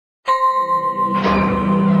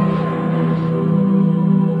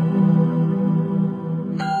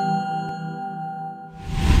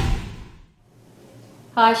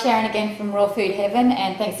Hi, Sharon again from Raw Food Heaven,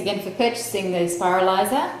 and thanks again for purchasing the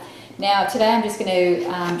spiralizer. Now today I'm just going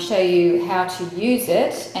to show you how to use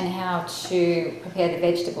it and how to prepare the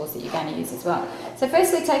vegetables that you're going to use as well. So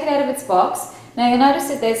firstly, take it out of its box. Now you'll notice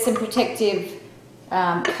that there's some protective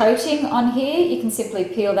coating on here. You can simply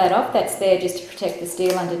peel that off. That's there just to protect the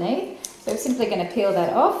steel underneath. So we're simply going to peel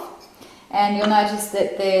that off. And you'll notice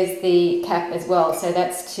that there's the cap as well, so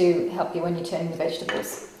that's to help you when you're turning the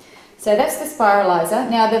vegetables. So that's the spiralizer.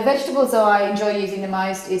 Now the vegetables I enjoy using the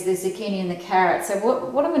most is the zucchini and the carrot. So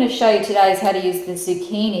what I'm going to show you today is how to use the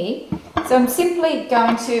zucchini. So I'm simply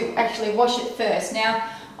going to actually wash it first. Now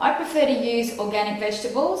I prefer to use organic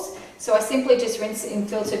vegetables, so I simply just rinse it in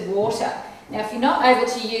filtered water. Now if you're not able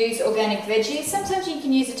to use organic veggies, sometimes you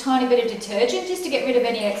can use a tiny bit of detergent just to get rid of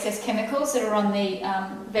any excess chemicals that are on the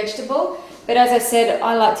vegetable. But as I said,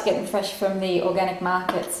 I like to get them fresh from the organic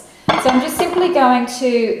markets. So I'm just simply going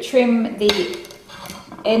to trim the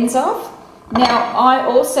ends off. Now I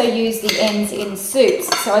also use the ends in soups,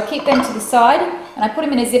 so I keep them to the side and I put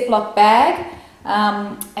them in a Ziploc bag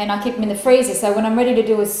and I keep them in the freezer, so when I'm ready to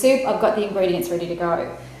do a soup I've got the ingredients ready to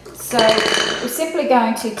go. So we're simply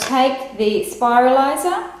going to take the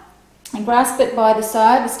spiralizer and grasp it by the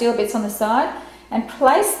side, the steel bits on the side, and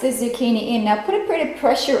place the zucchini in. Now put a bit of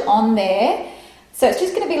pressure on there. So it's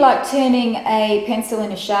just going to be like turning a pencil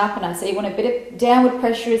in a sharpener. So you want a bit of downward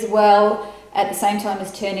pressure as well at the same time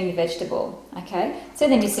as turning the vegetable. Okay, so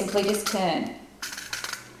then you simply just turn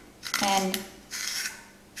and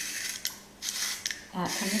out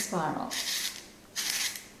come the spiral.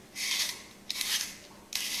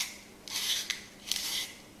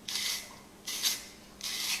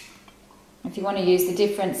 If you want to use the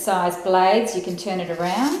different size blades, you can turn it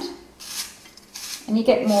around. And you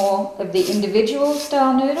get more of the individual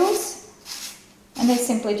style noodles, and they're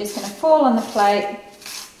simply just going to fall on the plate,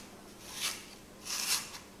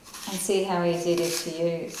 and see how easy it is to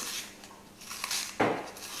use.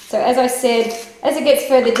 So as I said, as it gets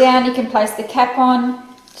further down you can place the cap on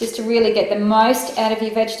just to really get the most out of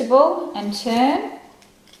your vegetable and turn,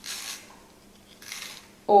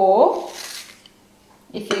 or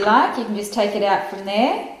if you like you can just take it out from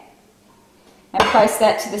there and place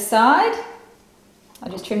that to the side. I'll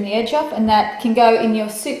just trim the edge off, and that can go in your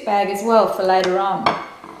soup bag as well for later on.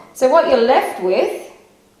 So what you're left with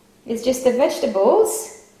is just the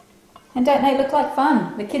vegetables, and don't they look like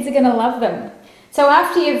fun? The kids are going to love them. So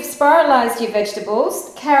after you've spiralized your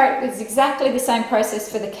vegetables, the carrot is exactly the same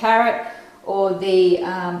process for the carrot or the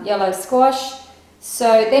yellow squash.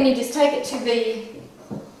 So then you just take it to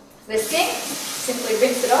the sink, simply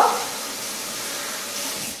rinse it off,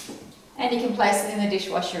 and you can place it in the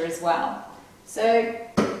dishwasher as well. So,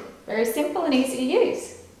 very simple and easy to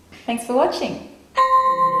use. Thanks for watching.